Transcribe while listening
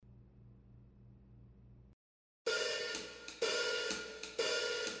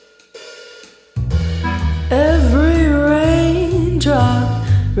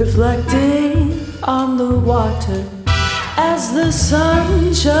reflecting on the water as the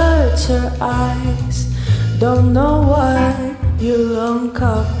sun shuts her eyes. Don't know what you'll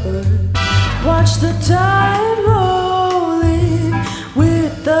uncover. Watch the tide roll in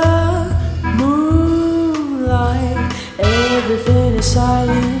with the moonlight. Everything is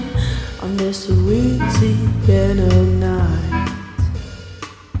silent on this Louisiana night.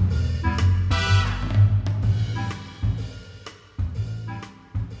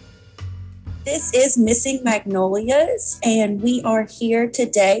 This is Missing Magnolias, and we are here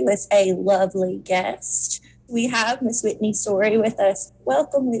today with a lovely guest. We have Miss Whitney Story with us.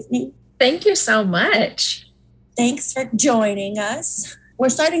 Welcome, Whitney. Thank you so much. Thanks for joining us. We're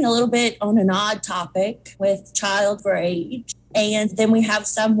starting a little bit on an odd topic with child rage. And then we have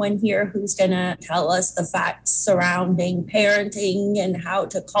someone here who's going to tell us the facts surrounding parenting and how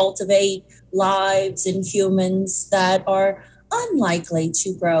to cultivate lives and humans that are unlikely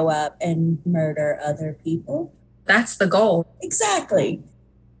to grow up and murder other people. That's the goal. Exactly.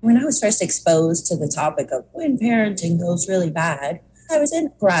 When I was first exposed to the topic of when parenting goes really bad, I was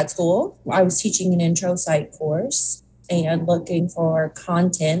in grad school. I was teaching an intro psych course and looking for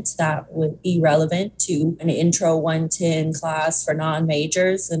content that would be relevant to an intro 110 class for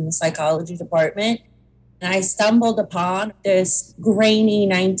non-majors in the psychology department. And I stumbled upon this grainy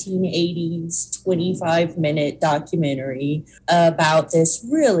 1980s 25-minute documentary about this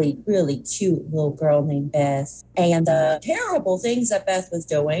really, really cute little girl named Beth and the terrible things that Beth was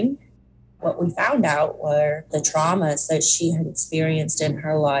doing. What we found out were the traumas that she had experienced in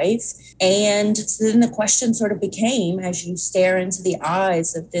her life. And so then the question sort of became, as you stare into the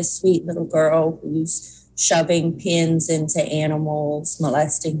eyes of this sweet little girl who's shoving pins into animals,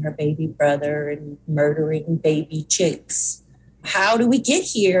 molesting her baby brother, and murdering baby chicks. How do we get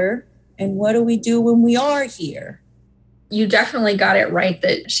here? And what do we do when we are here? You definitely got it right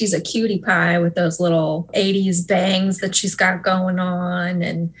that she's a cutie pie with those little 80s bangs that she's got going on.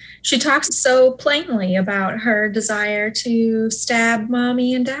 And she talks so plainly about her desire to stab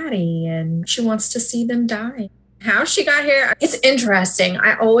mommy and daddy, and she wants to see them die. How she got here, it's interesting.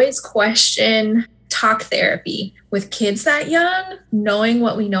 I always question talk therapy with kids that young, knowing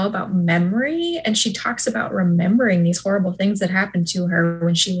what we know about memory. And she talks about remembering these horrible things that happened to her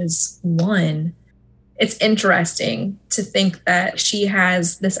when she was 1. It's interesting to think that she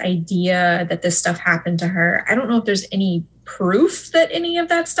has this idea that this stuff happened to her. I don't know if there's any proof that any of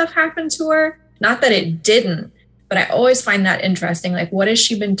that stuff happened to her. Not that it didn't, but I always find that interesting. Like, what has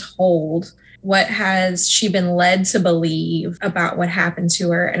she been told? What has she been led to believe about what happened to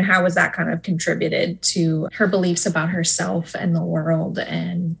her? And how has that kind of contributed to her beliefs about herself and the world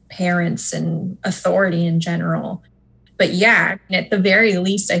and parents and authority in general? But yeah, at the very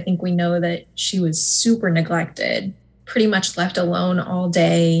least, I think we know that she was super neglected, pretty much left alone all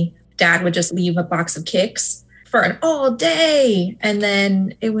day. Dad would just leave a box of kicks for an all day. And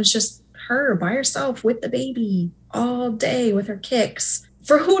then it was just her by herself with the baby all day with her kicks.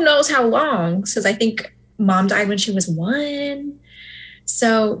 For who knows how long, because I think mom died when she was 1.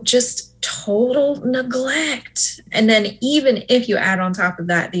 So just total neglect. And then even if you add on top of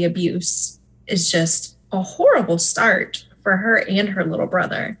that, the abuse is just a horrible start for her and her little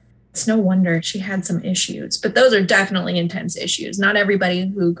brother. It's no wonder she had some issues, but those are definitely intense issues. Not everybody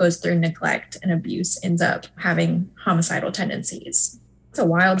who goes through neglect and abuse ends up having homicidal tendencies. It's a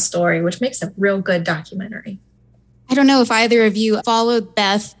wild story, which makes a real good documentary. I don't know if either of you followed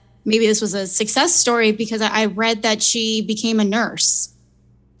Beth. Maybe this was a success story because I read that she became a nurse.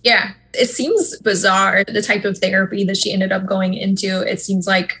 Yeah, it seems bizarre, the type of therapy that she ended up going into. It seems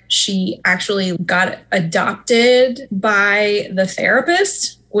like she actually got adopted by the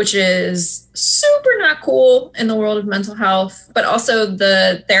therapist, which is super not cool in the world of mental health. But also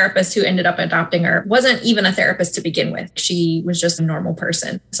the therapist who ended up adopting her wasn't even a therapist to begin with. She was just a normal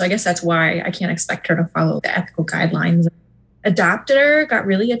person. So I guess that's why I can't expect her to follow the ethical guidelines. Adopted her, got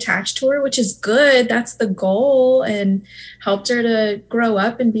really attached to her, which is good. That's the goal, and helped her to grow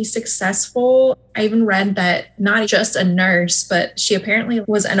up and be successful. I even read that not just a nurse, but she apparently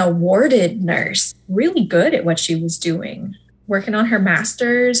was an awarded nurse, really good at what she was doing, working on her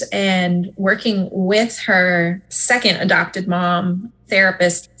master's and working with her second adopted mom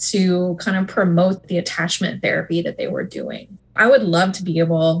therapist to kind of promote the attachment therapy that they were doing. I would love to be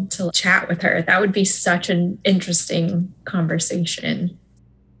able to chat with her. That would be such an interesting conversation.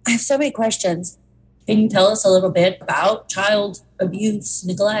 I have so many questions. Can you tell us a little bit about child abuse,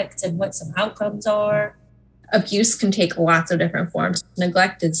 neglect, and what some outcomes are? Abuse can take lots of different forms.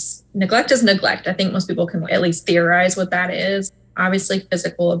 Neglect is neglect. I think most people can at least theorize what that is. Obviously,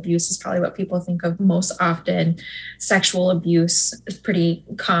 physical abuse is probably what people think of most often. Sexual abuse is pretty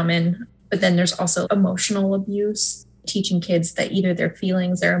common, but then there's also emotional abuse, teaching kids that either their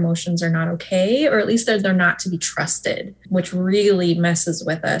feelings, their emotions are not okay, or at least they're not to be trusted, which really messes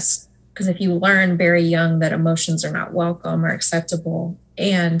with us. Because if you learn very young that emotions are not welcome or acceptable,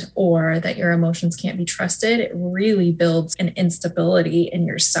 and or that your emotions can't be trusted, it really builds an instability in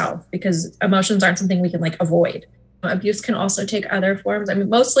yourself, because emotions aren't something we can like avoid. Abuse can also take other forms. I mean,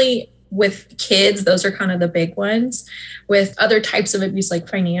 mostly with kids, those are kind of the big ones. With other types of abuse, like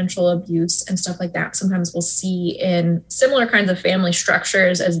financial abuse and stuff like that, sometimes we'll see in similar kinds of family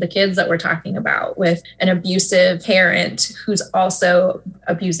structures as the kids that we're talking about, with an abusive parent who's also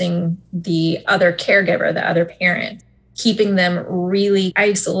abusing the other caregiver, the other parent, keeping them really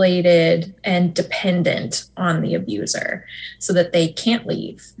isolated and dependent on the abuser so that they can't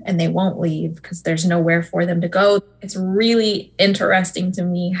leave and they won't leave because there's nowhere for them to go. It's really interesting to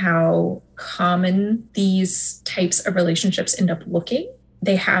me how common these types of relationships end up looking.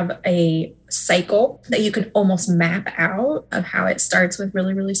 They have a cycle that you can almost map out of how it starts with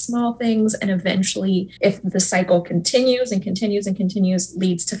really, really small things. And eventually, if the cycle continues and continues and continues,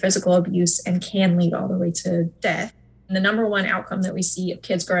 leads to physical abuse and can lead all the way to death. The number one outcome that we see of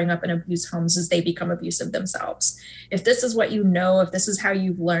kids growing up in abused homes is they become abusive themselves. If this is what you know, if this is how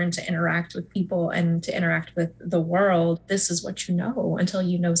you've learned to interact with people and to interact with the world, this is what you know until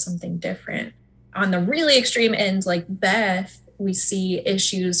you know something different. On the really extreme end, like Beth, we see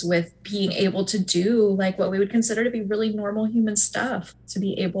issues with being able to do like what we would consider to be really normal human stuff, to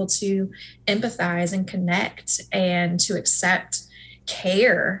be able to empathize and connect and to accept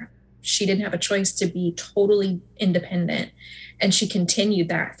care. She didn't have a choice to be totally independent. And she continued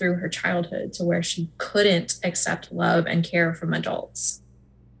that through her childhood to where she couldn't accept love and care from adults.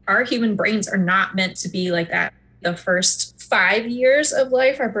 Our human brains are not meant to be like that. The first 5 years of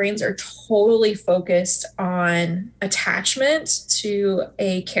life, our brains are totally focused on attachment to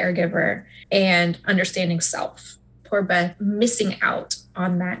a caregiver and understanding self. Poor Beth missing out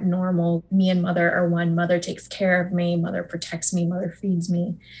on that normal, me and mother are one. Mother takes care of me. Mother protects me. Mother feeds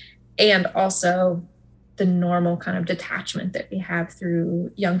me. And also the normal kind of detachment that we have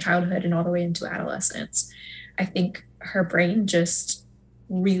through young childhood and all the way into adolescence. I think her brain just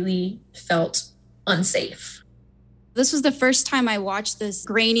really felt unsafe. This was the first time I watched this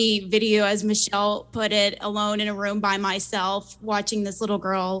grainy video, as Michelle put it, alone in a room by myself, watching this little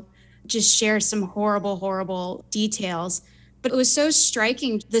girl just share some horrible, horrible details. But it was so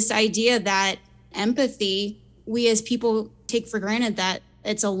striking, this idea that empathy, we as people take for granted that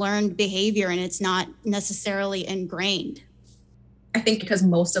it's a learned behavior and it's not necessarily ingrained. I think because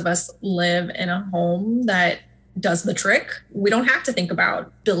most of us live in a home that does the trick, we don't have to think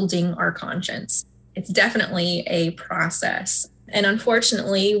about building our conscience. It's definitely a process. And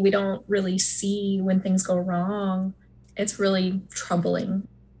unfortunately, we don't really see when things go wrong. It's really troubling.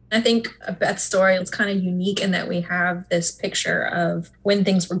 I think Beth's story is kind of unique in that we have this picture of when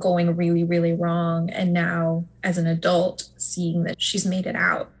things were going really, really wrong. And now as an adult, seeing that she's made it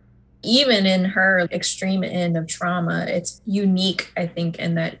out. Even in her extreme end of trauma, it's unique, I think,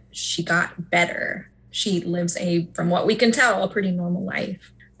 in that she got better. She lives from what we can tell, a pretty normal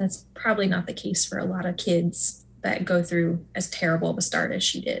life. That's probably not the case for a lot of kids that go through as terrible of a start as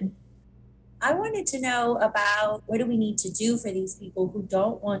she did. I wanted to know about what do we need to do for these people who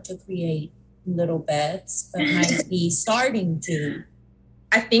don't want to create little Beths, but might be starting to.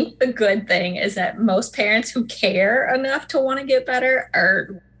 I think the good thing is that most parents who care enough to want to get better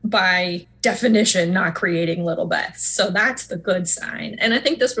are, by definition, not creating little Beths. So that's the good sign. And I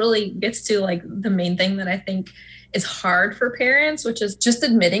think this really gets to like the main thing that I think is hard for parents, which is just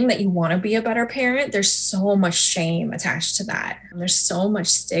admitting that you want to be a better parent. There's so much shame attached to that. There's so much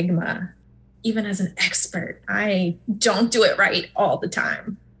stigma. Even as an expert, I don't do it right all the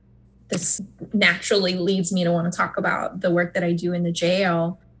time. This naturally leads me to want to talk about the work that I do in the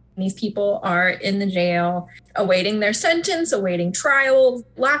jail. These people are in the jail, awaiting their sentence, awaiting trials,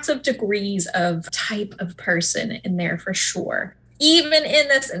 lots of degrees of type of person in there for sure. Even in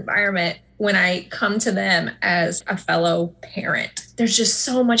this environment, when I come to them as a fellow parent, there's just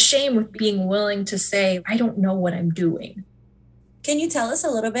so much shame with being willing to say, I don't know what I'm doing. Can you tell us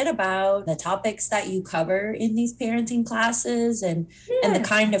a little bit about the topics that you cover in these parenting classes and the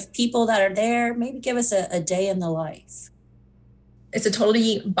kind of people that are there? Maybe give us a day in the life. It's a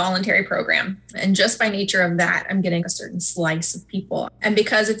totally voluntary program. And just by nature of that, I'm getting a certain slice of people. And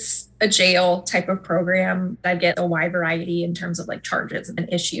because it's a jail type of program, I get a wide variety in terms of like charges and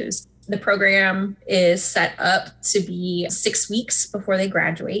issues. The program is set up to be 6 weeks before they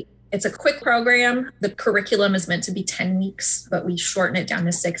graduate. It's a quick program. The curriculum is meant to be 10 weeks, but we shorten it down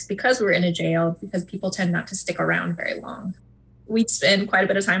to 6 because we're in a jail, because people tend not to stick around very long. We spend quite a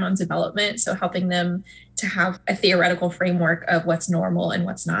bit of time on development, so helping them to have a theoretical framework of what's normal and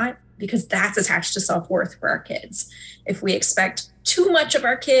what's not, because that's attached to self-worth for our kids. If we expect too much of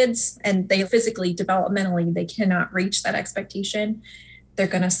our kids and they physically, developmentally, they cannot reach that expectation, they're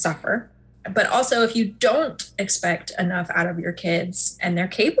going to suffer. But also, if you don't expect enough out of your kids and they're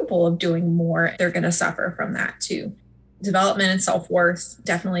capable of doing more, they're going to suffer from that too. Development and self-worth,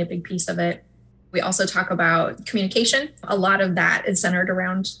 definitely a big piece of it. We also talk about communication. A lot of that is centered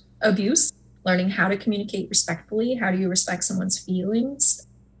around abuse, learning how to communicate respectfully. How do you respect someone's feelings?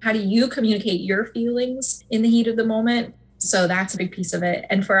 How do you communicate your feelings in the heat of the moment? So that's a big piece of it.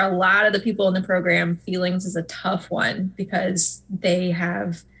 And for a lot of the people in the program, feelings is a tough one because they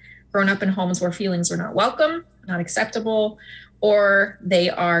have grown up in homes where feelings are not welcome, not acceptable, or they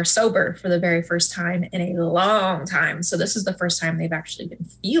are sober for the very first time in a long time. So this is the first time they've actually been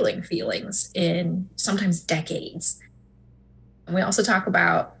feeling feelings in sometimes decades. And we also talk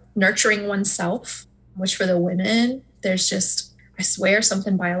about nurturing oneself, which for the women, there's just, I swear,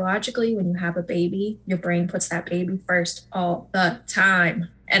 something biologically, when you have a baby, your brain puts that baby first all the time.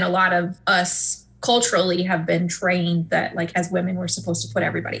 And a lot of us culturally have been trained that, like, as women, we're supposed to put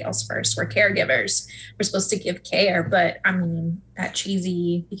everybody else first. We're caregivers. We're supposed to give care. But I mean, that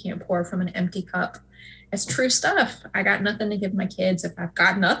cheesy, you can't pour from an empty cup. It's true stuff. I got nothing to give my kids if I've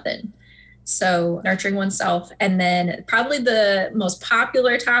got nothing. So nurturing oneself. And then probably the most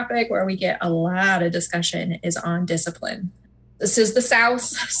popular topic where we get a lot of discussion is on discipline. This is the South,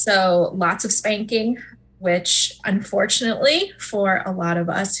 so lots of spanking, which unfortunately for a lot of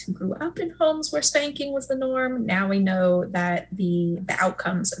us who grew up in homes where spanking was the norm, now we know that the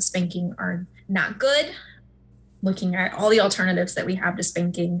outcomes of spanking are not good. Looking at all the alternatives that we have to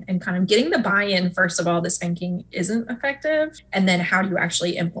spanking and kind of getting the buy-in, first of all, the spanking isn't effective. And then how do you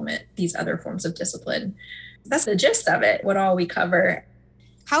actually implement these other forms of discipline? That's the gist of it, what all we cover.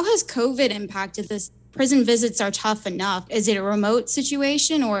 How has COVID impacted this? Prison visits are tough enough. Is it a remote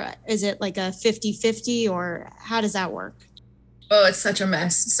situation or is it like a 50-50 or how does that work? Oh, it's such a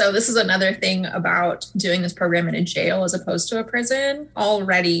mess. So this is another thing about doing this program in a jail as opposed to a prison.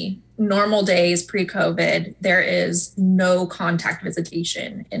 Already, normal days pre-COVID, there is no contact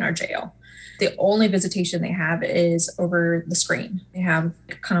visitation in our jail. The only visitation they have is over the screen. They have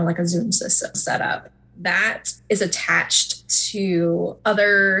kind of like a Zoom system set up. That is attached to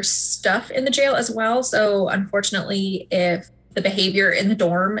other stuff in the jail as well. So unfortunately, if the behavior in the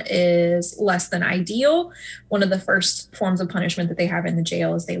dorm is less than ideal, one of the first forms of punishment that they have in the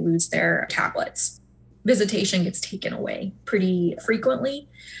jail is they lose their tablets. Visitation gets taken away pretty frequently,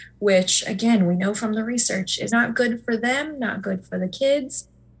 which again, we know from the research is not good for them, not good for the kids.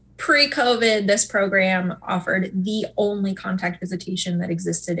 Pre-COVID, this program offered the only contact visitation that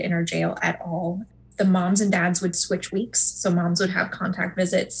existed in our jail at all. The moms and dads would switch weeks. So moms would have contact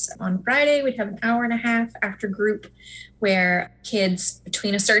visits on Friday. We'd have an hour and a half after group where kids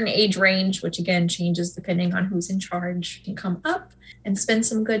between a certain age range, which again changes depending on who's in charge, can come up and spend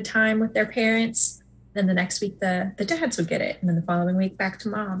some good time with their parents. Then the next week, the dads would get it. And then the following week, back to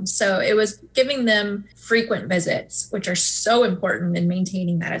moms. So it was giving them frequent visits, which are so important in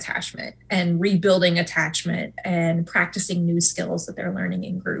maintaining that attachment and rebuilding attachment and practicing new skills that they're learning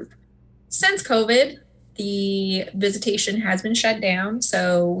in group. Since COVID, the visitation has been shut down.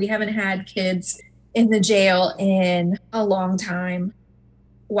 So we haven't had kids in the jail in a long time.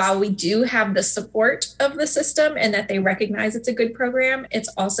 While we do have the support of the system and that they recognize it's a good program, it's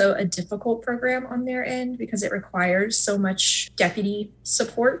also a difficult program on their end because it requires so much deputy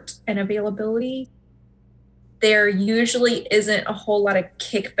support and availability. There usually isn't a whole lot of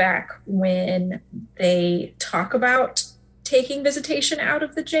kickback when they talk about taking visitation out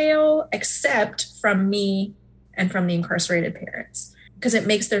of the jail, except from me and from the incarcerated parents, because it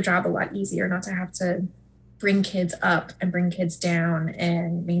makes their job a lot easier not to have to bring kids up and bring kids down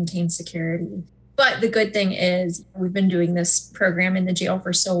and maintain security. But the good thing is we've been doing this program in the jail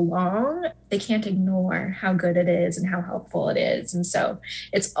for so long, they can't ignore how good it is and how helpful it is. And so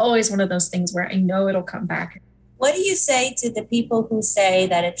it's always one of those things where I know it'll come back. What do you say to the people who say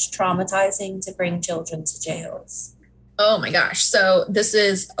that it's traumatizing to bring children to jails? Oh my gosh. So this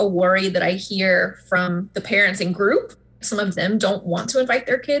is a worry that I hear from the parents in group. Some of them don't want to invite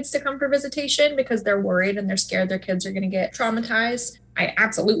their kids to come for visitation because they're worried and they're scared their kids are going to get traumatized. I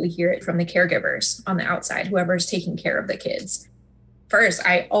absolutely hear it from the caregivers on the outside, whoever's taking care of the kids. First,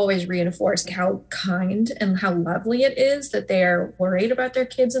 I always reinforce how kind and how lovely it is that they are worried about their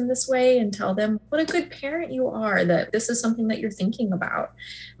kids in this way, and tell them what a good parent you are, that this is something that you're thinking about.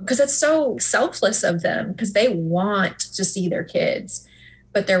 Because it's so selfless of them, because they want to see their kids,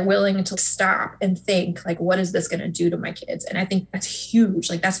 but they're willing to stop and think, like, what is this going to do to my kids? And I think that's huge.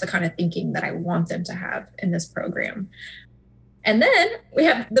 Like, that's the kind of thinking that I want them to have in this program. And then we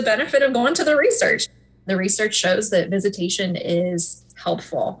have the benefit of going to the research. The research shows that visitation is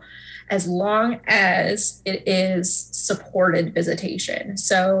helpful as long as it is supported visitation.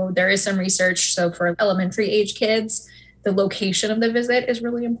 So there is some research. So for elementary age kids, the location of the visit is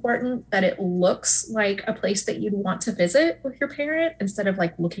really important, that it looks like a place that you'd want to visit with your parent instead of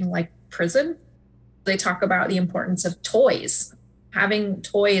like looking like prison. They talk about the importance of toys, having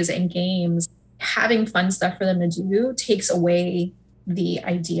toys and games, having fun stuff for them to do takes away the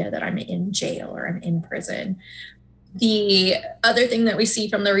idea that I'm in jail or I'm in prison. The other thing that we see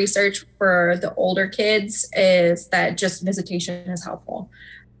from the research for the older kids is that just visitation is helpful.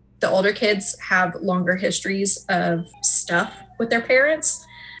 The older kids have longer histories of stuff with their parents.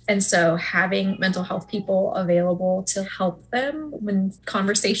 And so having mental health people available to help them when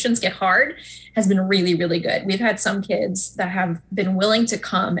conversations get hard has been really, really good. We've had some kids that have been willing to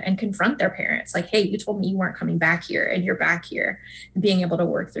come and confront their parents, like, hey, you told me you weren't coming back here and you're back here, and being able to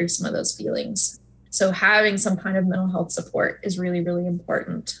work through some of those feelings. So having some kind of mental health support is really, really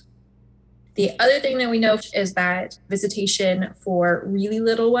important. The other thing that we know is that visitation for really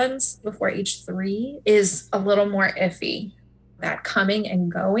little ones before age 3 is a little more iffy. That coming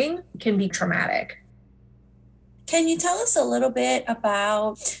and going can be traumatic. Can you tell us a little bit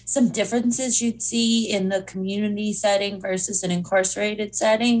about some differences you'd see in the community setting versus an incarcerated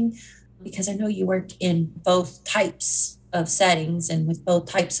setting? Because I know you work in both types of settings and with both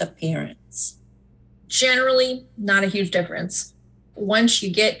types of parents. Generally, not a huge difference. Once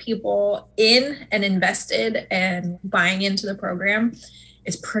you get people in and invested and buying into the program,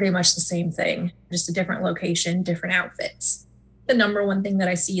 it's pretty much the same thing, just a different location, different outfits. The number one thing that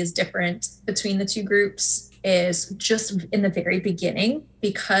I see is different between the two groups is just in the very beginning,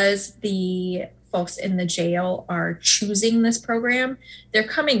 because the folks in the jail are choosing this program, they're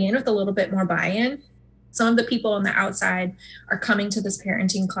coming in with a little bit more buy-in. Some of the people on the outside are coming to this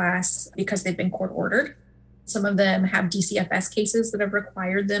parenting class because they've been court ordered. Some of them have DCFS cases that have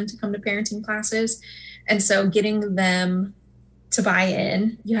required them to come to parenting classes. And so getting them to buy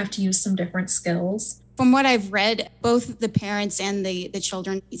in, you have to use some different skills. From what I've read, both the parents and the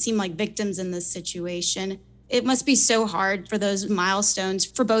children seem like victims in this situation. It must be so hard for those milestones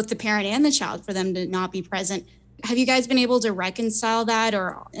for both the parent and the child for them to not be present. Have you guys been able to reconcile that,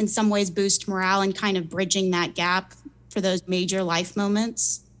 or in some ways boost morale and kind of bridging that gap for those major life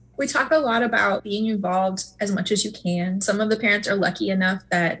moments? We talk a lot about being involved as much as you can. Some of the parents are lucky enough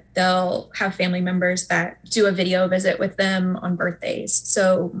that they'll have family members that do a video visit with them on birthdays.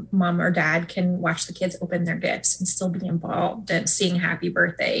 So mom or dad can watch the kids open their gifts and still be involved and sing happy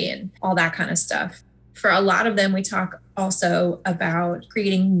birthday and all that kind of stuff. For a lot of them, we talk also about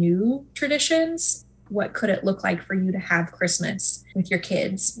creating new traditions. What could it look like for you to have Christmas with your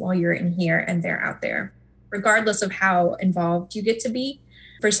kids while you're in here and they're out there? Regardless of how involved you get to be,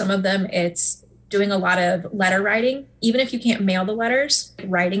 for some of them, it's doing a lot of letter writing. Even if you can't mail the letters,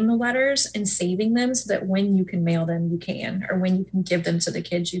 writing the letters and saving them so that when you can mail them, you can, or when you can give them to the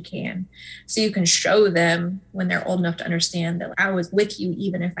kids, you can. So you can show them when they're old enough to understand that I was with you,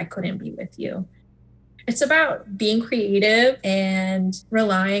 even if I couldn't be with you. It's about being creative and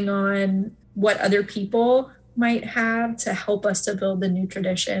relying on what other people might have to help us to build the new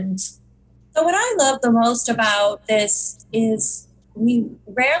traditions. So what I love the most about this is we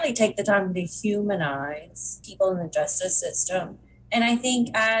rarely take the time to humanize people in the justice system. And I think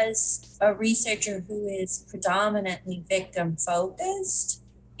as a researcher who is predominantly victim focused,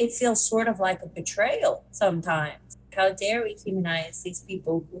 it feels sort of like a betrayal sometimes. How dare we humanize these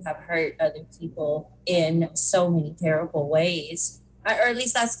people who have hurt other people in so many terrible ways? Or at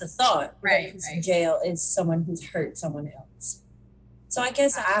least that's the thought. Right. Who's in jail is someone who's hurt someone else. So I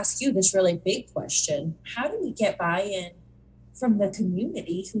guess I ask you this really big question. How do we get buy-in from the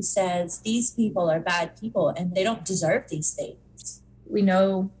community who says these people are bad people and they don't deserve these things? We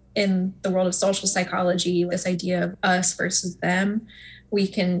know in the world of social psychology, this idea of us versus them, we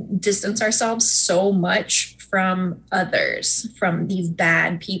can distance ourselves so much from others, from these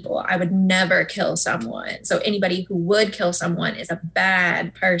bad people. I would never kill someone. So anybody who would kill someone is a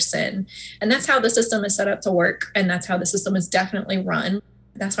bad person. And that's how the system is set up to work. And that's how the system is definitely run.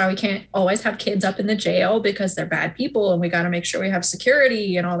 That's why we can't always have kids up in the jail, because they're bad people and we got to make sure we have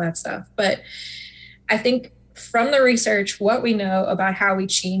security and all that stuff. But I think From the research, what we know about how we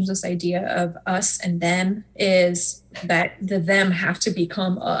change this idea of us and them is that the them have to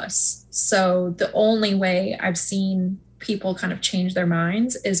become us. So the only way I've seen people kind of change their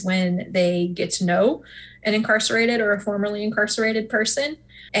minds is when they get to know an incarcerated or a formerly incarcerated person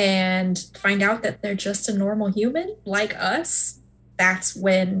and find out that they're just a normal human like us. That's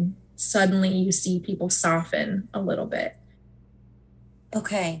when suddenly you see people soften a little bit.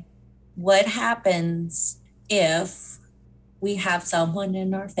 Okay, what happens if we have someone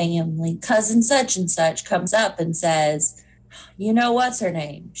in our family, cousin such and such, comes up and says, you know, what's her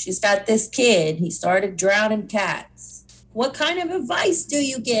name? She's got this kid. He started drowning cats. What kind of advice do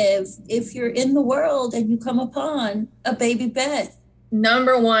you give if you're in the world and you come upon a baby Beth?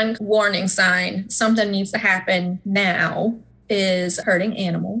 Number one warning sign, something needs to happen now, is hurting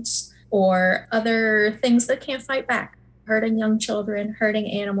animals or other things that can't fight back. Hurting young children, hurting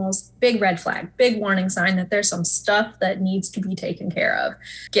animals, big red flag, big warning sign that there's some stuff that needs to be taken care of.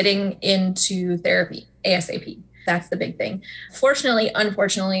 Getting into therapy ASAP. That's the big thing. Fortunately,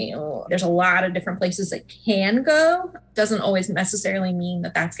 unfortunately, there's a lot of different places that can go. Doesn't always necessarily mean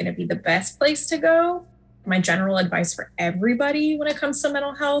that that's going to be the best place to go. My general advice for everybody when it comes to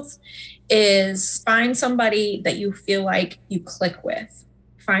mental health is find somebody that you feel like you click with.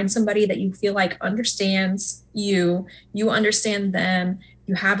 Find somebody that you feel like understands you understand them,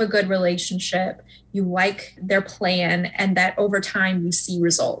 you have a good relationship, you like their plan, and that over time you see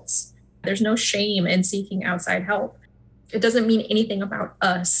results. There's no shame in seeking outside help. It doesn't mean anything about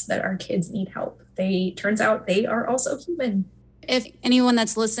us that our kids need help. Turns out they are also human. If anyone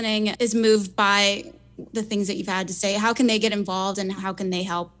that's listening is moved by the things that you've had to say, how can they get involved and how can they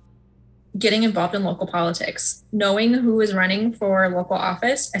help? Getting involved in local politics, knowing who is running for local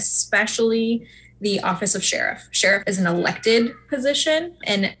office, especially the office of sheriff. Sheriff is an elected position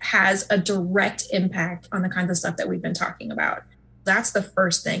and has a direct impact on the kinds of stuff that we've been talking about. That's the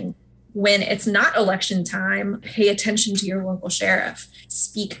first thing. When it's not election time, pay attention to your local sheriff.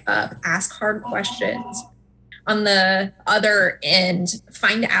 Speak up, ask hard questions. On the other end,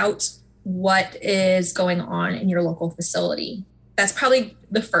 find out what is going on in your local facility. That's probably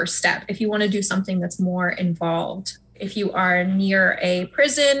the first step if you want to do something that's more involved. If you are near a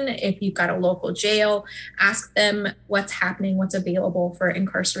prison, if you've got a local jail, ask them what's happening, what's available for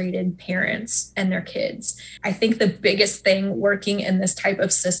incarcerated parents and their kids. I think the biggest thing working in this type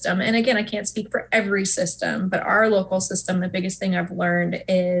of system, and again, I can't speak for every system, but our local system, the biggest thing I've learned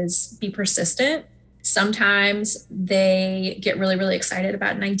is be persistent. Sometimes they get really, really excited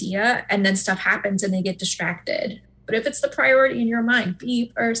about an idea and then stuff happens and they get distracted. But if it's the priority in your mind,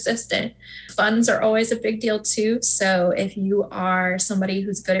 be persistent. Funds are always a big deal too. So if you are somebody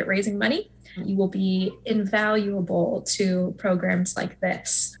who's good at raising money, you will be invaluable to programs like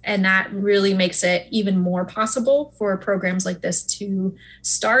this. And that really makes it even more possible for programs like this to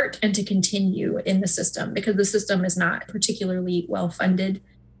start and to continue in the system because the system is not particularly well funded.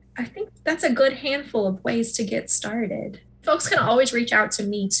 I think that's a good handful of ways to get started. Folks can always reach out to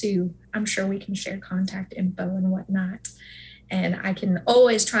me too. I'm sure we can share contact info and whatnot. And I can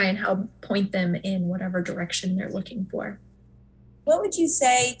always try and help point them in whatever direction they're looking for. What would you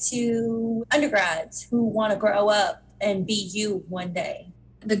say to undergrads who want to grow up and be you one day?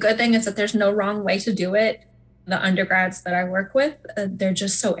 The good thing is that there's no wrong way to do it. The undergrads that I work with, they're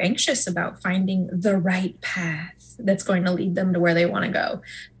just so anxious about finding the right path that's going to lead them to where they want to go.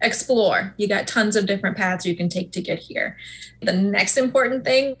 Explore. You got tons of different paths you can take to get here. The next important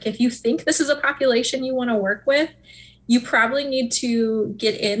thing, if you think this is a population you want to work with, you probably need to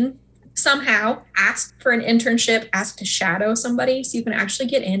get in somehow, ask for an internship, ask to shadow somebody so you can actually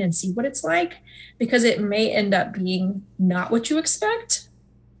get in and see what it's like, because it may end up being not what you expect.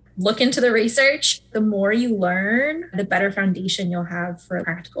 Look into the research. The more you learn, the better foundation you'll have for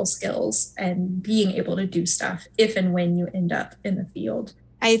practical skills and being able to do stuff if and when you end up in the field.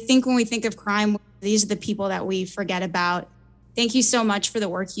 I think when we think of crime, these are the people that we forget about. Thank you so much for the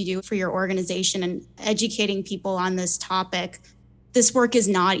work you do for your organization and educating people on this topic. This work is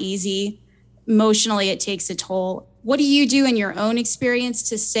not easy. Emotionally, it takes a toll. What do you do in your own experience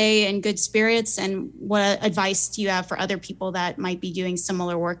to stay in good spirits? And what advice do you have for other people that might be doing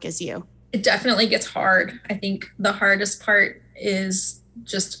similar work as you? It definitely gets hard. I think the hardest part is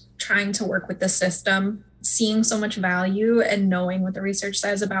just trying to work with the system, seeing so much value and knowing what the research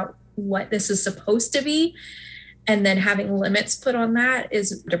says about what this is supposed to be, and then having limits put on that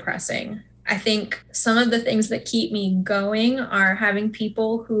is depressing. I think some of the things that keep me going are having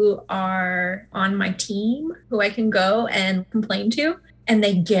people who are on my team who I can go and complain to, and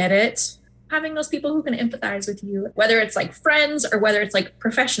they get it. having those people who can empathize with you, whether it's like friends or whether it's like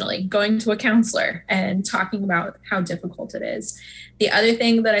professionally going to a counselor and talking about how difficult it is. The other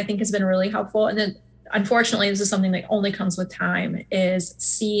thing that I think has been really helpful, and then unfortunately, this is something that only comes with time, is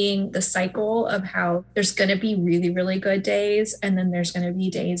seeing the cycle of how there's going to be really, really good days. And then there's going to be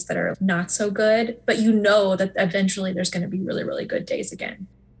days that are not so good, but you know that eventually there's going to be really, really good days again.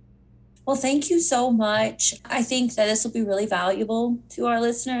 Well, thank you so much. I think that this will be really valuable to our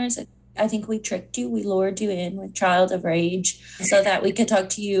listeners. I think we tricked you. We lured you in with Child of Rage so that we could talk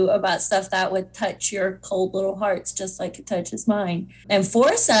to you about stuff that would touch your cold little hearts just like it touches mine, and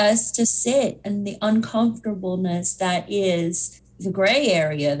force us to sit in the uncomfortableness that is the gray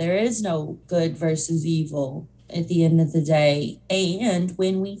area. There is no good versus evil at the end of the day. And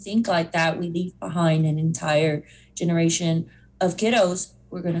when we think like that, we leave behind an entire generation of kiddos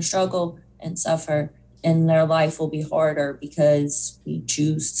who are going to struggle and suffer, and their life will be harder because we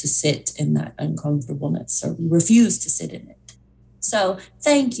choose to sit in that uncomfortableness, or we refuse to sit in it. So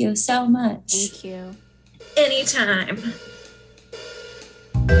thank you so much. Thank you. Anytime.